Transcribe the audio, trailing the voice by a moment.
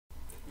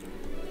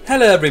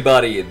Hello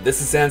everybody,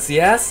 this is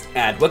NCS,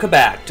 and welcome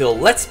back to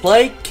Let's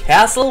Play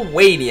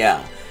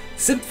CastleVania,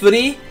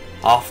 Symphony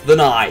of the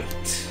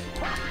Night.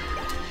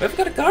 We've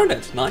got a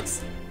garnet,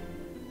 nice.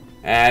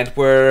 And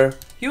where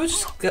huge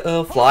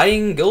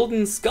flying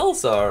golden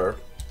skulls are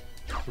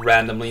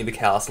randomly in the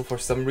castle for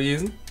some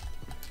reason.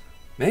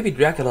 Maybe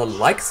Dracula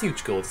likes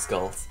huge golden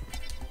skulls.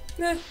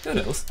 Who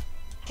knows.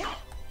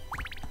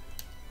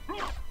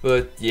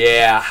 But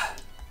yeah,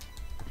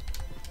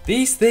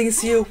 these things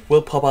here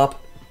will pop up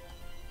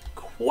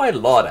quite a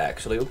lot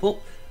actually. Well,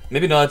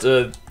 maybe not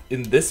in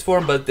this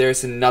form, but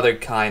there's another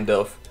kind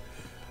of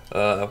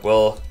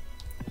well,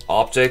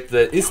 object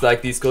that is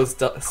like these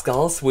ghost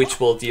skulls, which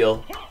will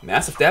deal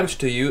massive damage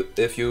to you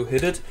if you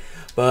hit it,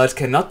 but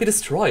cannot be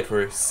destroyed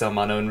for some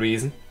unknown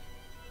reason.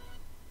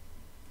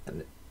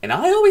 And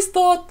I always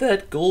thought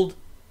that gold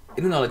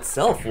in and of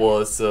itself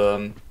was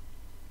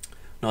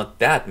not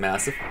that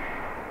massive.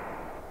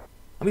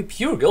 I mean,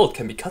 pure gold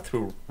can be cut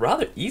through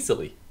rather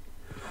easily.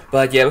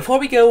 But yeah, before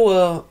we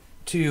go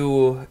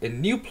to a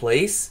new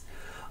place,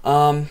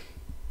 I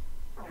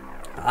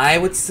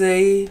would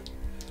say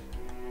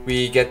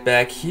we get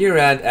back here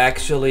and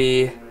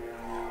actually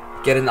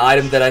get an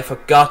item that I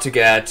forgot to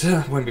get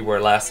when we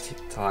were last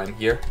time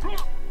here.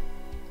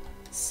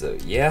 So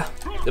yeah.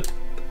 Yep.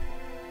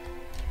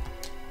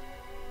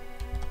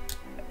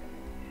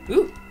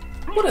 Ooh,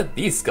 what are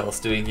these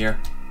skulls doing here?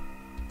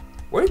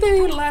 Were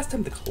they last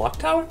time the clock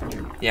tower?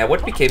 Yeah,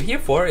 what we came here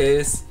for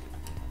is,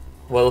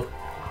 well,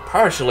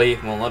 partially,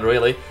 well not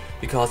really,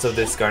 because of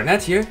this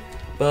garnet here,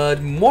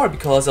 but more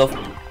because of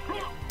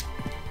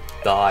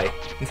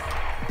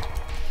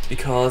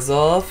because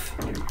of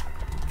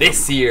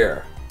this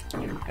here.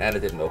 And it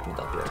didn't open it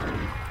up yet.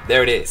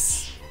 There it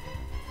is.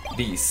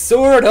 The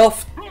Sword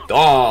of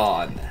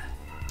Dawn.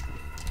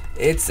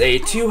 It's a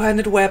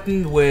two-handed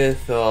weapon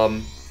with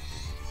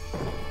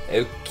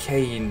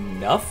okay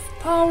enough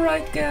power, I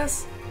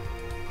guess.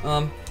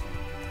 That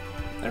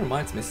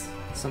reminds me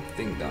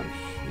something down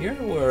here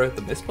where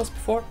the mist was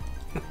before.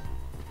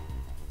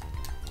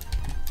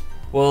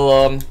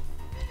 Well,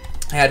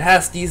 it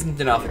has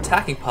decent enough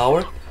attacking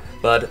power,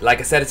 but like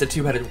I said, it's a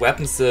two-handed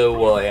weapon,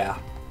 so yeah,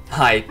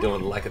 I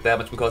don't like it that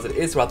much because it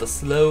is rather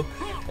slow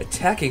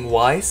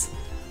attacking-wise.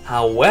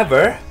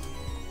 However,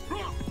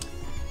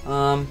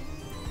 oh,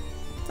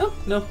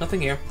 no,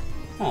 nothing here.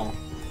 Oh.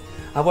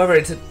 However,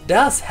 it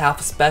does have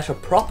a special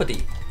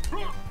property.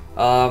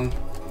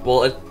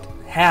 Well, it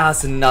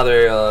has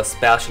another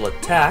special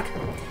attack,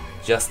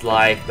 just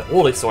like the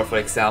Holy Sword, for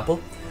example,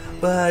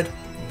 but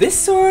this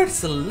sword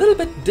is a little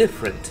bit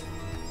different.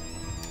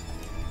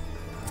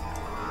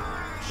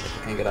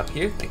 If I can get up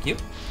here, thank you.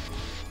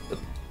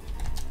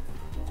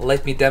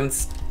 Let me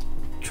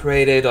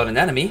demonstrate it on an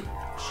enemy,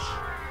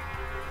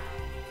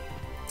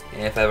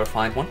 if I ever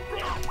find one.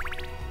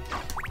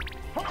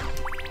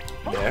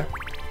 There.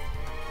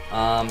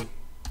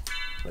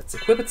 Let's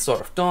equip it,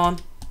 Sword of Dawn,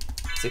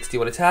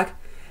 61 attack.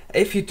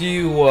 If you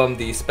do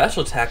the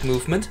special attack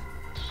movement,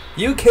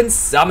 you can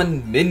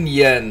summon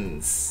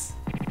minions.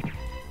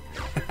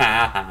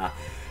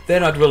 They're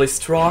not really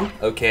strong.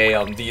 Okay,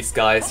 these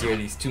guys here,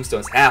 these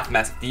tombstones have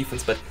massive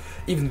defense, but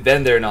even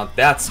then they're not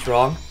that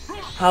strong.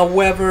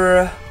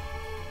 However,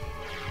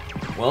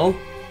 well,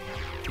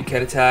 you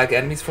can attack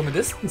enemies from a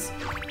distance,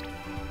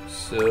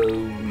 so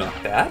not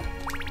bad.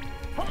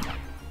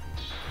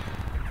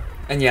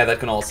 And yeah, that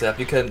can also help.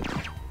 You can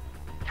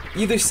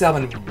either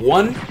summon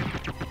one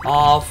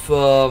of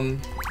of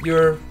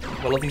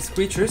these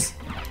creatures,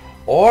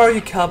 or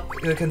you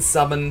can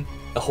summon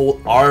a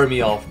whole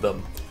army of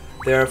them.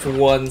 There are for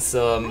once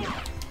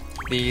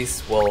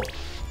these, well,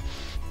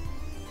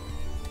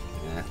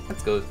 yeah,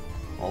 let's go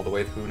all the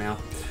way through now.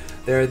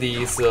 There are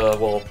these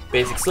well,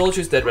 basic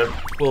soldiers that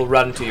will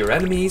run into your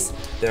enemies.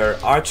 There are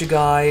archer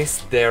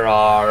guys. There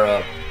are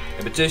a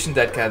magician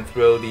that can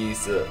throw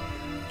these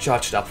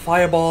charged up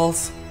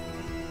fireballs,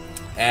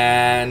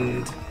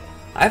 and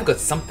I've got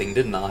something,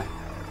 didn't I?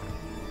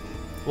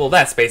 Well,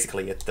 that's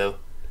basically it though.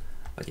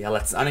 But yeah,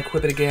 let's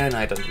unequip it again.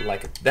 I don't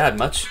like it that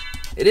much.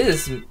 It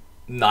is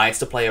nice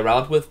to play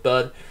around with,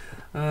 but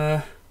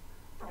I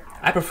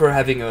prefer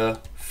having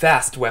a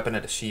fast weapon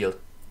and a shield,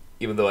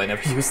 even though I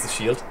never use the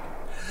shield.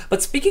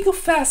 But speaking of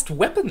fast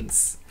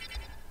weapons,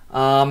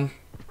 that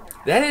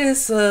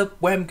is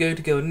where I'm going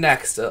to go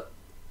next.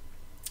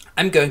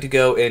 I'm going to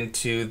go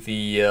into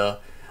the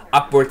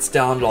upwards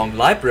down long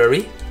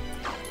library,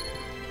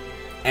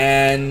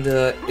 and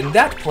in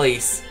that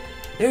place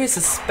there is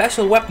a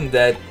special weapon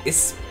that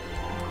is,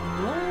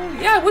 well,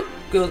 yeah, I would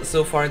go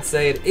so far and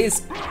say it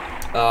is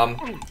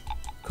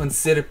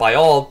considered by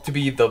all to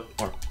be the,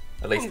 or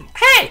at least,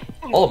 hey,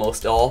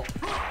 almost all,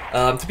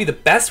 to be the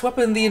best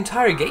weapon in the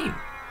entire game.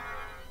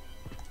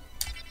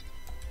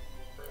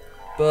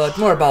 But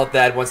more about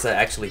that once I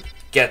actually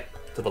get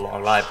to the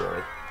long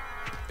library,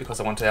 because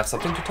I want to have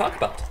something to talk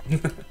about.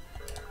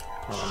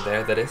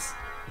 There, that is.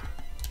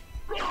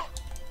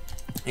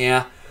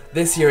 Yeah,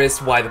 this here is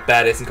why the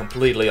bat isn't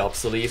completely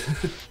obsolete.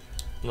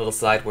 Little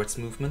sidewards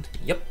movement.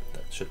 Yep,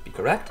 that should be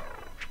correct.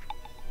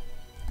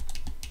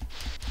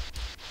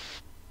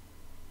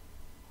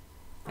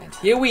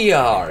 here we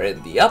are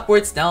in the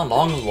upwards down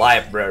long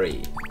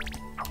library.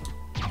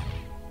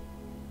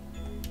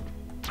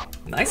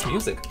 Nice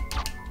music.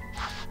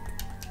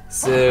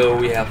 So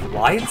we have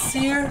lions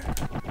here,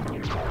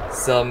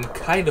 some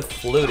kind of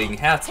floating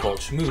hats called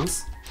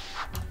shmoos.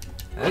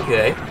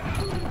 Okay,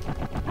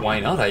 why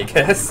not, I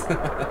guess.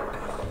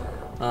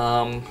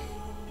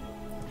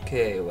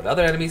 Okay, what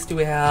other enemies do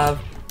we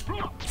have?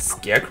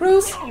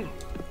 Scarecrows?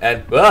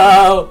 And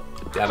whoa!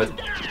 Damn it.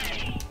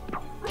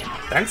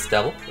 Thanks,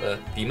 devil,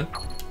 demon.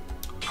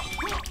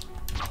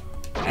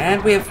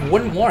 And we have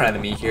one more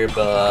enemy here,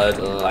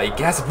 but I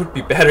guess it would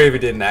be better if we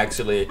didn't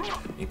actually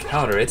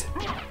encounter it.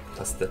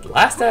 Plus the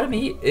last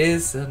enemy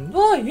is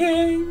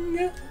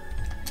annoying.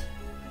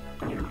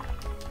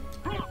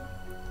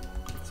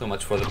 So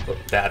much for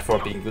that for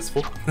being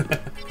useful.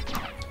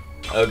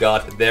 Oh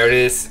god, there it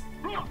is.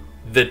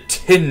 The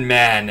Tin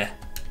Man.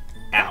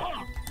 Ow.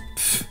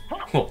 Pfft.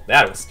 Oh,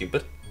 that was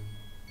stupid.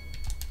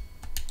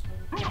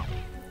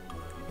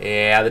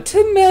 Yeah, the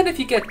Tin Man, if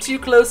you get too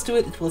close to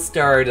it, it will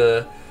start,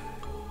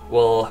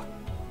 well,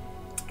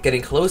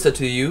 getting closer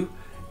to you.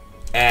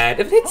 And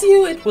if it hits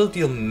you, it will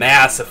deal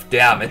massive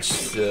damage.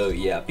 So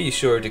yeah, be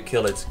sure to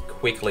kill it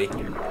quickly.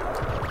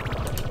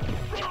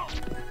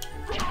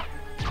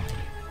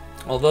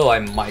 Although I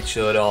might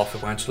show it off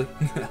eventually.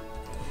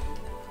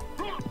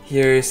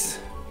 Here's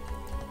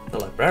the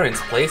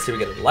librarian's place. Here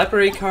we get a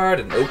library card,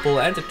 an opal,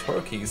 and a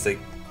turquoise. I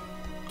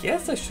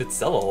guess I should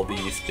sell all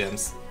these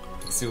gems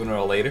sooner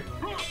or later.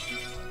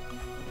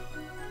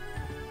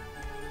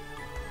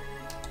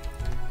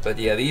 But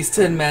yeah, these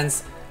Tin Men,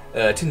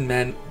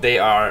 they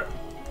are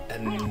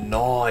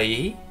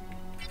annoying.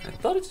 I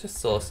thought it just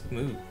saw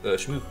Shmoo. I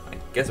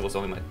guess it was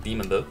only my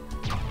demon though.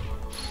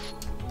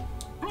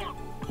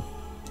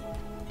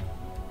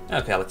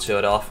 Okay, let's show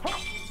it off.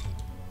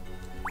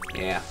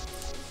 Yeah.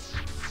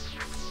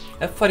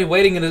 Have fun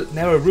waiting in a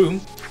narrow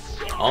room,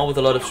 all with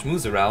a lot of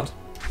shmoos around.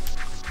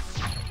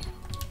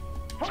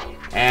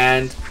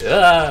 And,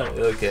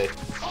 okay.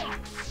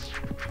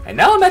 And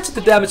now imagine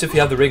the damage if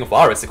you have the Ring of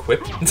Aris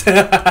equipped.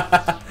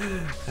 Yeah.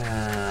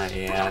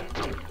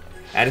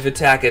 And if you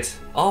attack it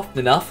often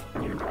enough,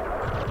 it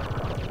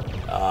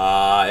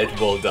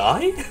will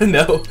die?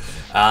 No.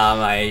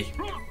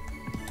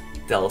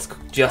 That was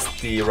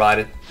just the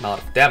right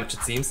amount of damage,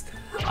 it seems.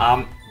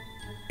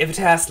 If it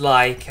has,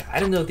 like, I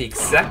don't know the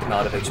exact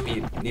amount of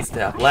HP it needs to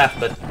have left,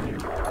 but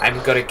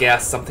I'm gonna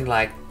guess something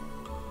like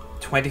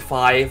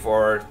 25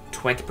 or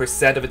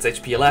 20% of its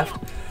HP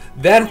left,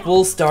 then it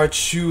will start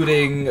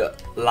shooting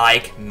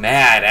like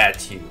mad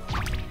at you.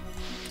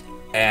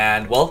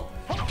 And, well,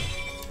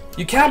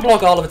 you can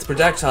block all of its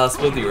projectiles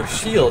with your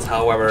shield,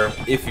 however,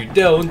 if you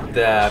don't,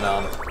 then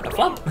have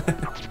fun.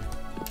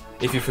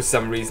 If you for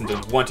some reason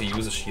don't want to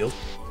use a shield.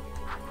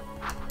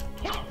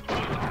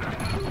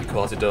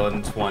 Because you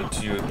don't want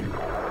to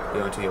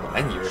go into your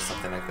menu or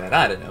something like that,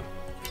 I don't know.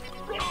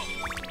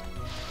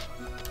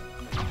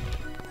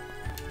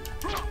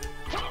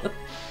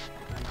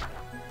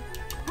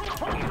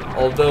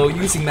 Although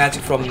using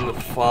magic from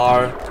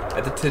far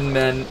at the Tin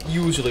Man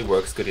usually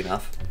works good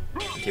enough.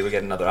 Okay, we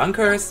get another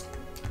Uncurse.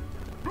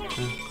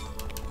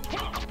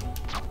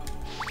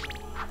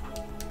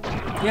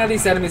 Yeah,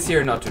 these enemies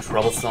here are not too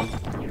troublesome.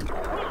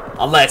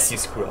 Unless you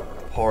screw up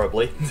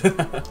horribly.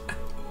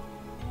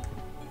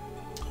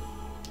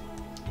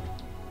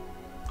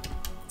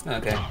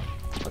 Okay,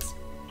 let's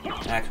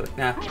actually,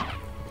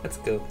 let's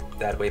go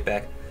that way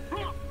back.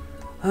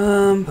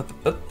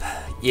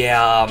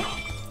 Yeah,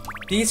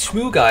 these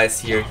shmoo guys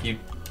here,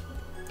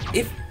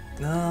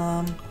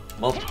 well,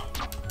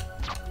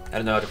 I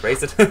don't know how to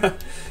phrase it.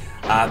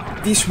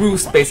 These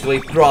shmoos basically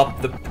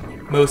drop the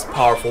most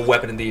powerful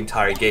weapon in the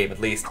entire game, at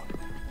least.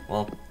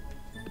 Well,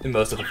 in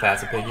most of the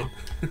fans' opinion.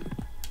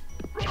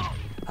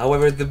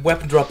 However, the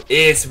weapon drop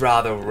is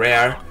rather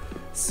rare,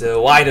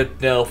 so I don't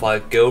know if I'll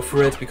go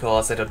for it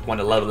because I don't want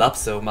to level up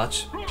so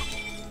much.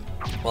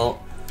 Well,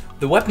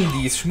 the weapon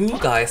these shmoo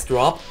guys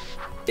drop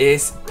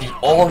is the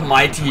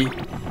almighty...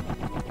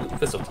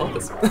 Fist of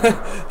Tulpas.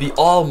 The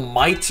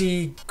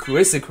almighty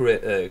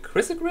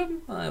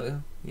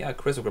Chrysogrim? Yeah,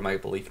 Chrysogrim I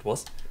believe it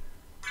was.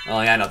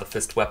 Oh yeah, another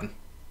fist weapon.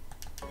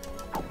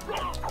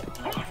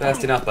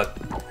 Fast enough, but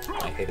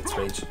I hate its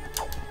range.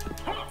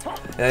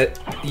 The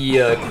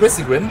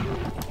Chrysogrim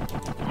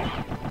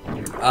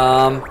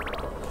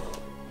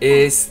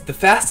is the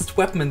fastest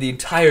weapon in the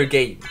entire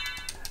game.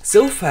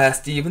 So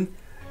fast even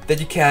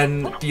that you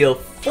can deal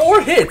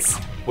 4 hits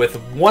with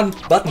 1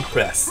 button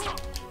press.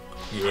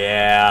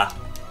 Yeah.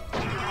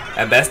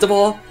 And best of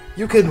all,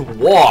 you can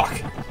walk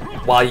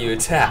while you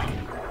attack.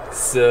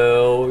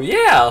 So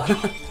yeah.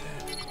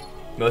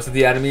 Most of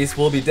the enemies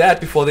will be dead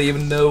before they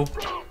even know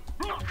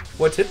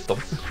what hit them.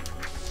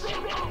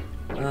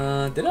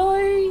 Did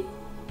I?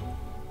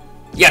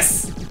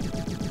 Yes!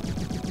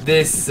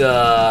 This,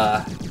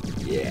 yeah.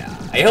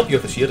 I hope you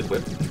have a shield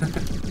equipped.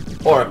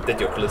 Or that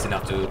you're close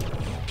enough to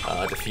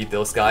defeat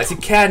those guys. You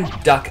can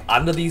duck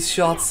under these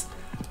shots.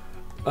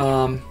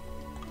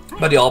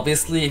 But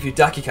obviously, if you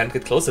duck, you can't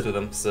get closer to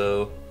them,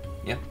 so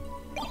yeah.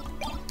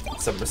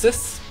 Some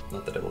resists,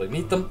 Not that I really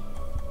need them.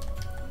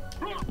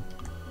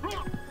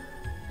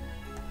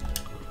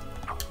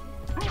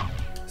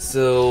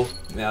 So,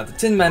 yeah, the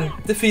Tin Men,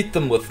 defeat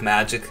them with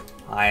magic,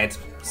 I'd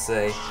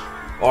say.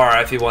 Or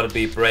if you want to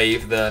be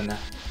brave, then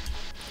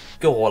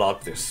go all out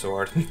with your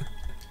sword.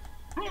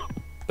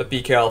 But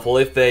be careful,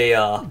 if they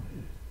have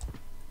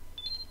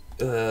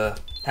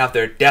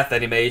their death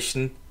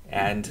animation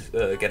and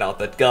get out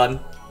that gun,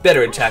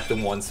 better attack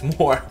them once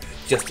more,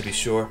 just to be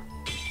sure.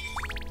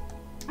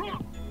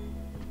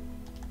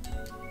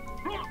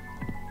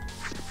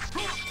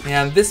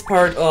 And this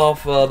part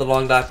of the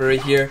long library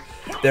here,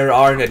 there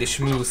aren't any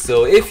shmoos,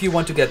 so if you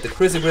want to get the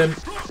Chrysogrim,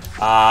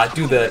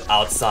 do that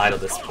outside of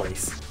this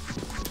place.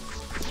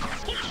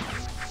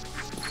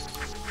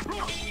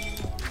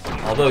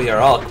 Although here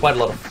are quite a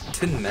lot of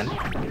Tin Men.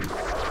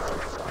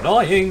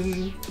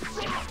 Annoying!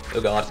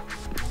 Oh god.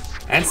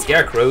 And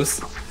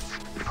scarecrows.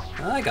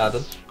 I got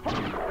them.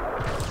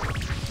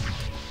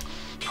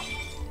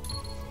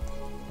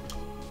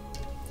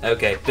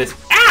 Okay, this.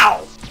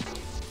 Ow!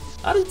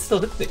 It still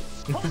hit me.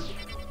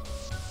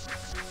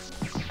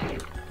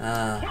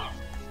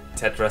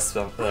 Tetra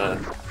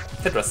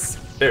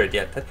Spirit,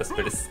 yeah, Tetra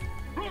Spirit is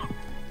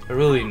a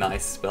really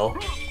nice spell.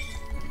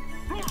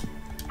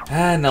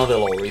 And now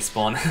they'll all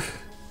respawn.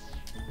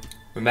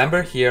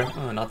 Remember here,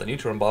 not the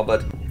neutron bomb,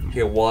 but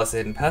here was a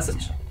hidden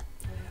passage.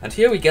 And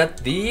here we get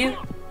the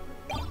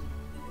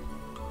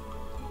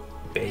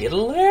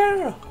Fatal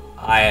Air?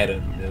 I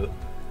don't know.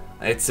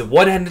 It's a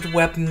one-handed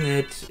weapon,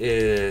 it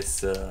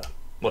is,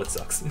 well, it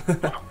sucks.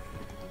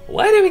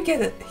 Why did we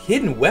get a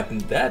hidden weapon,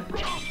 that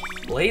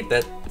blade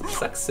that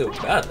sucks so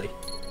badly?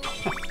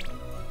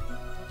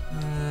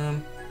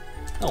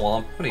 Oh well,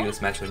 I'm gonna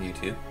use match on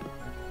YouTube.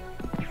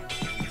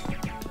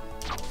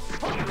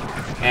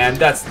 And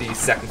that's the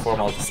second form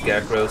of the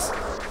scarecrows.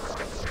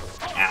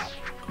 Ow.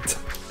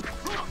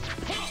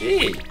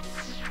 Gee,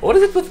 what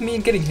is it with me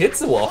getting hit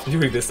so often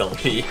during this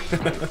LP?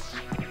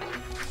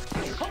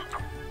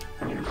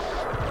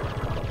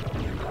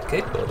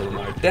 Okay, both of them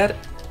are dead.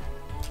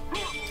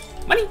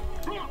 Money!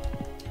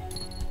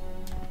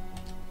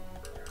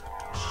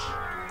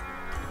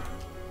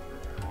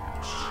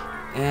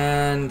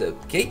 And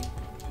okay,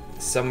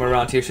 somewhere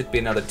around here should be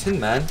another Tin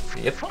Man.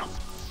 Yep,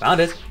 found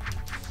it.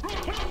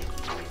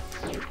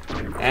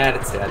 And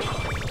it's dead.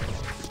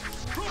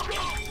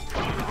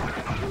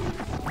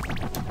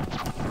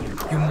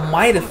 You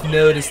might have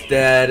noticed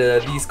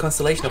that these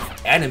constellation of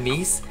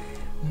enemies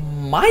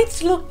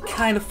might look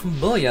kind of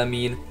familiar. I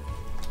mean,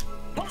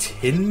 a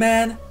Tin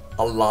Man,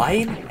 a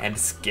lion, and a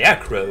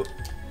scarecrow.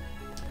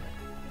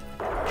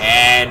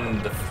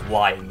 And the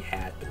flying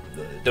hat.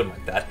 Don't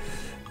mind that.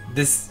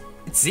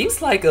 It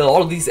seems like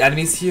all of these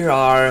enemies here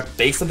are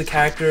based on the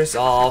characters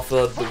of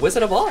The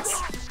Wizard of Oz.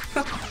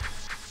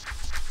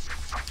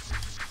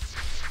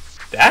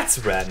 That's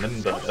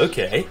random, but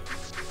okay.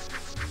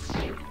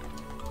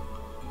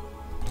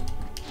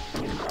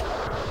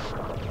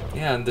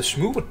 Yeah, and the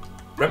shmoo would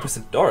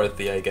represent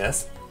Dorothy, I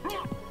guess.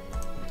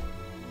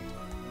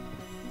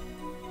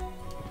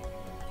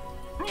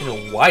 I don't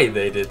know why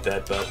they did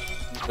that, but...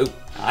 Oh,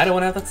 I don't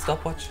want to have that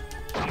stopwatch.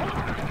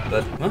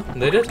 But, well,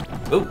 they did.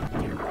 Oh.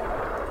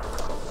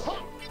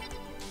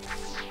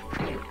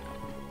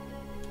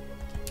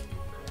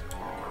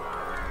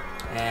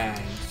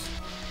 And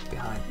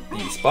behind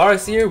these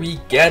bars here, we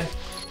get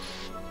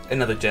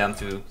another gem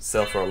to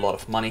sell for a lot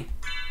of money.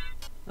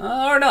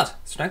 Or not.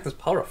 Strength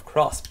power of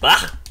cross.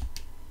 Bah!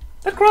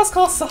 That cross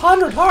costs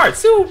 100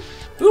 hearts. Who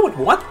would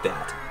want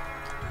that?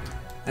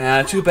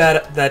 Too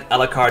bad that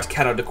Alucard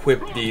cannot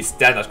equip the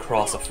standard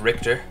cross of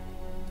Richter.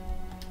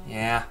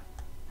 Yeah.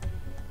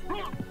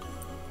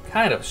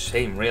 Kind of a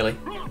shame, really.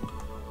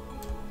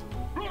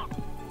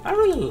 I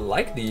really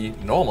like the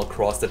normal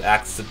cross that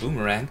acts as a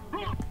boomerang.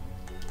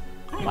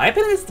 In my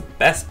opinion, it's the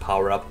best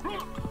power-up.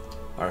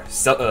 Or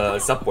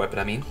sub-weapon,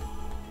 I mean.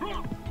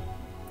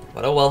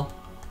 But oh well.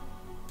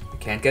 You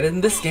can't get it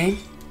in this game.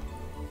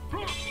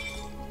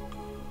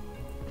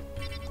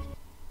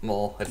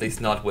 Well, at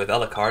least not with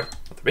Alucard.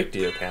 With Richter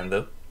you can,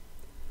 though.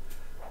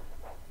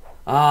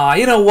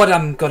 You know what?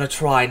 I'm gonna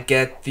try and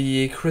get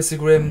the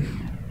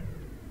Chrysogrim.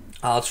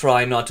 I'll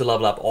try not to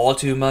level up all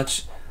too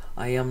much.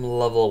 I am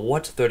level,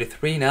 what,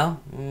 33 now?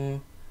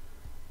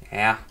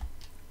 Yeah.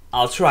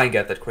 I'll try and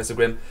get that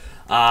Chrysogrim.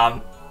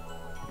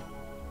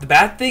 The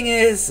bad thing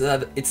is,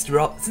 since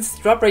the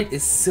drop rate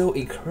is so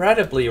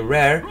incredibly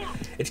rare,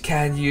 it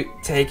can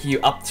take you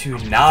up to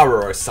an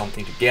hour or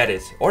something to get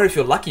it. Or if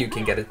you're lucky, you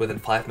can get it within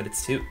 5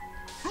 minutes too.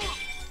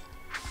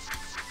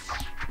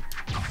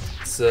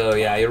 So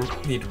yeah, you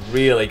need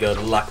really good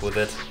luck with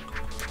it.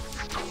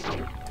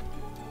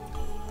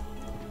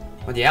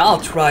 But yeah, I'll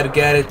try to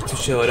get it to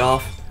show it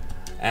off.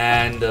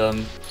 And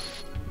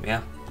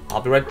yeah,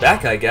 I'll be right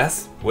back, I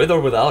guess. With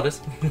or without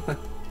it.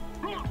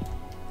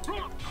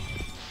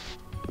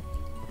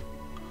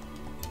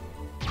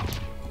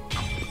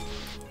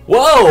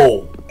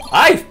 Whoa!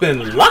 I've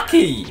been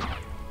lucky!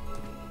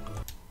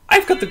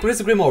 I've got the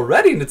Chrysogrim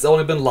already and it's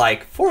only been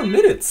like 4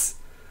 minutes.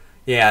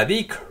 Yeah,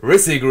 the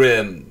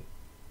Chrysogrim.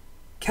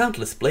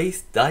 countless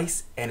blaze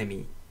dice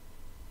enemy.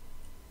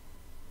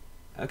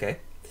 Okay.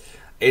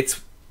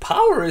 Its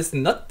power is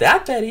not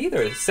that bad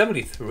either. It's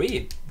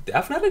 73.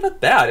 Definitely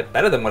not bad.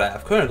 Better than what I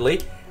have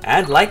currently.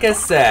 And like I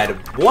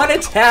said, 1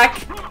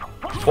 attack,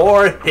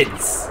 4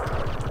 hits.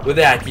 With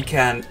that, you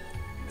can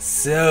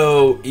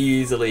so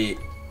easily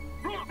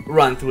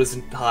run through this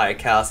entire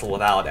castle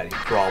without any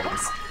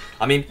problems.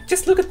 I mean,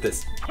 just look at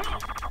this.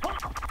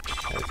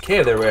 Okay,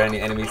 if there were any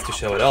enemies to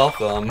show it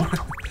off, I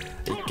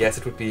guess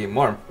it would be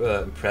more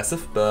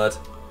impressive, but...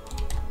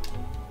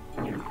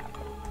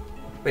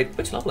 Wait,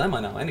 which level am I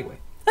now anyway?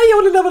 I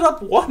only leveled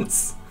up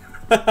once!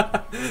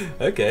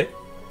 Okay.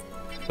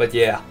 But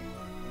yeah.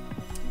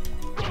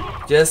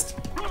 Just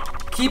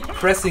keep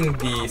pressing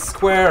the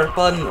square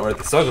button or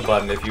the circle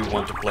button if you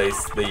want to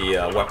place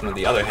the weapon on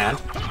the other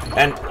hand.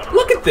 And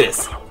look at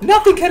this!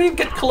 Nothing can even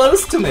get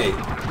close to me!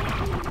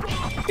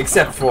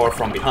 Except for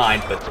from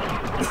behind, but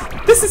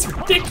this is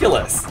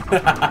ridiculous!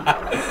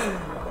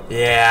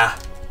 Yeah.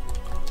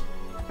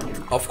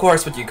 Of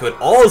course, what you could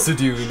also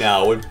do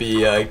now would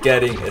be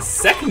getting a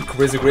second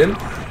Chrysogrim,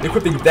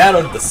 equipping that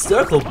on the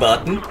circle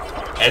button,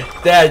 and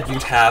then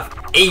you'd have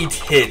 8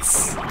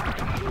 hits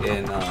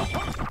in,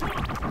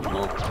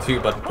 well, 2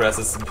 button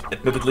presses,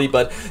 admittedly,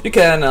 but you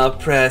can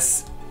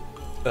press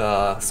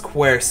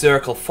square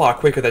circle far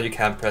quicker than you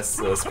can press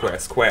square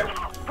square.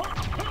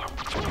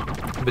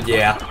 But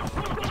yeah,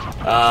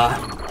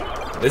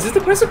 this is the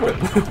Chrysogrim.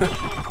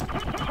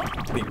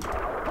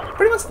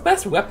 Pretty much the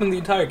best weapon in the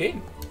entire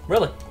game,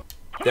 really.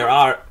 There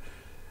are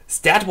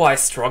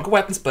stat-wise stronger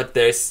weapons, but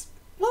there's,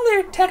 well,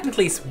 there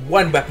technically is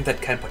one weapon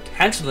that can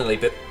potentially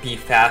be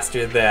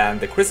faster than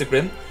the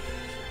Chrysogrim.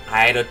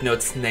 I don't know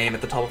its name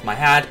at the top of my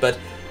head, but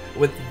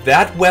with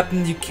that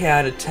weapon you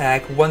can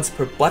attack once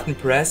per button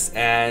press,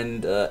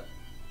 and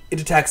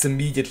it attacks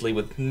immediately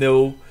with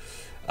no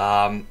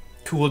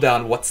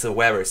cooldown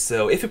whatsoever.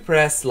 So if you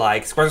press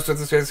like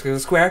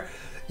square,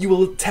 you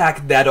will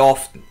attack that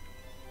often.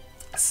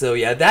 So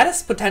yeah, that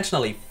is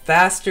potentially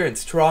faster and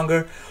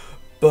stronger,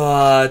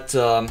 but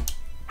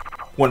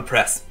one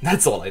press,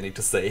 that's all I need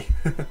to say.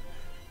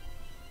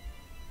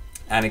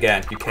 And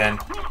again, you can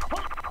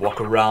walk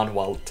around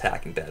while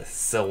attacking, that is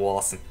so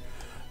awesome.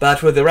 But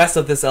for the rest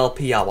of this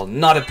LP, I will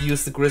not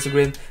abuse the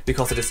Chrysogrim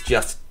because it is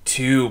just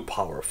too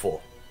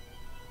powerful.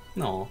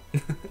 No.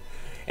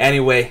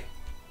 Anyway,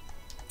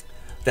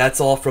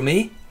 that's all from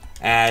me,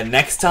 and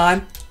next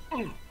time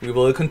we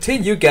will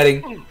continue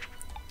getting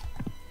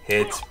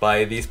hit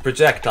by these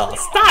projectiles.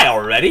 Die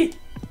already!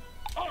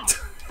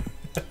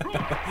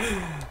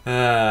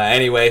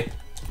 Anyway,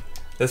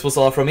 this was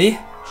all from me,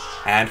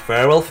 and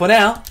farewell for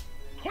now.